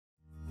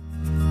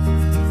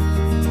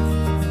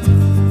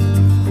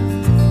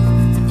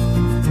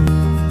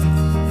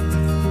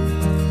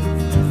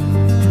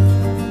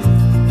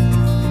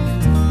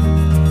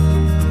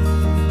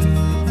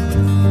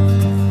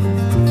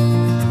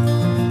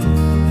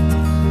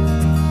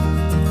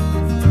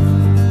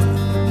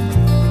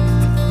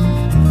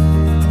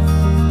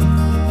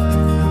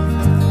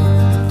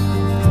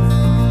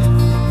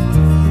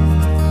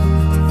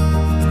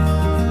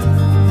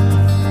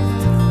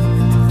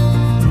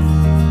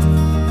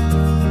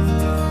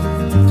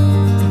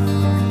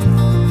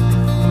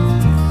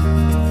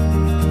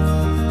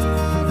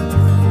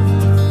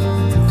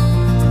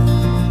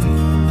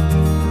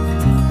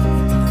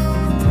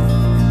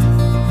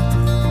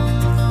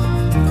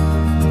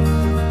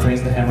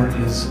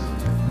network is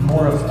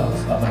more of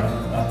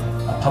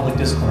a public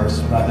discourse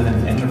rather than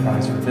an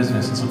enterprise or a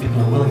business, and so people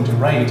are willing to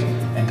write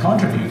and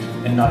contribute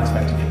and not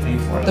expect to get paid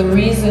for it. The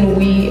reason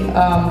we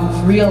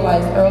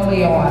realized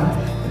early on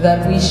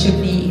that we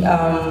should be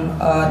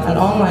an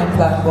online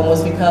platform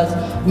was because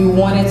we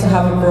wanted to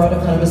have a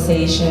broader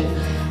conversation,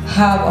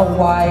 have a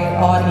wide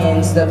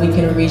audience that we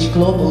can reach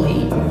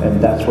globally. And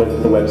that's what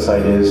the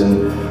website is,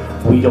 and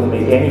we don't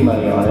make any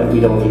money on it. We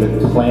don't even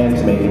plan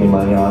to make any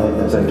money on it.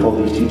 As I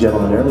told these two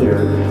gentlemen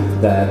earlier,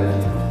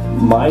 that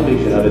my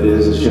vision of it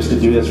is just to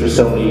do this for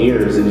so many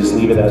years and just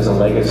leave it as a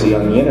legacy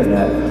on the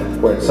internet,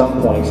 where at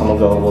some point someone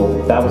will go,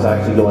 well, that was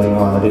actually going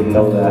on, I didn't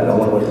know that, I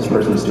wonder what this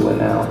person's doing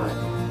now.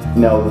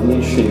 Now, the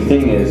interesting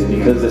thing is,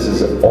 because this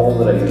is all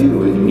that I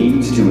do, it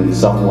needs to in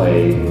some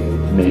way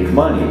make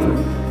money.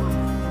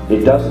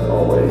 It doesn't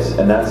always,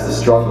 and that's the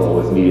struggle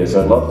with media.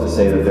 So I'd love to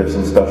say that there's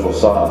some special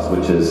sauce,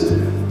 which is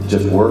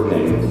just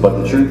working,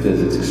 but the truth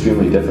is it's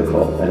extremely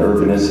difficult. And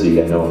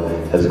Urbanicity, I know,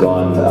 has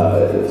gone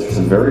through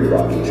some very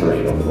rocky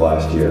terrain over the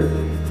last year,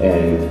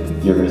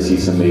 and you're going to see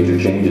some major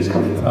changes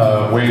coming.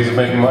 Ways of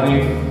making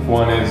money.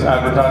 One is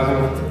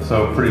advertising,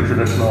 so pretty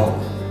traditional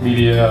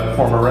media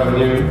form of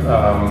revenue,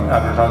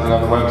 advertising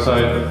on the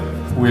website,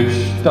 which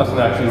doesn't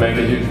actually make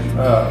a huge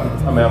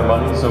amount of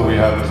money. So we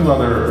have two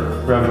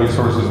other revenue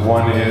sources.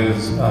 One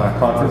is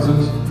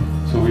conferences.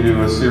 So we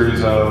do a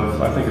series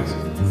of, I think it's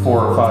 4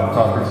 or 5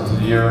 conferences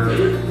a year,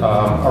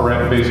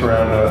 based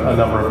around a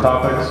number of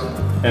topics.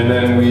 And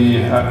then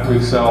we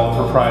sell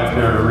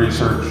proprietary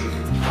research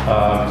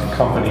to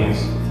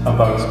companies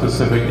about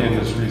specific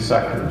industry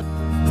sectors.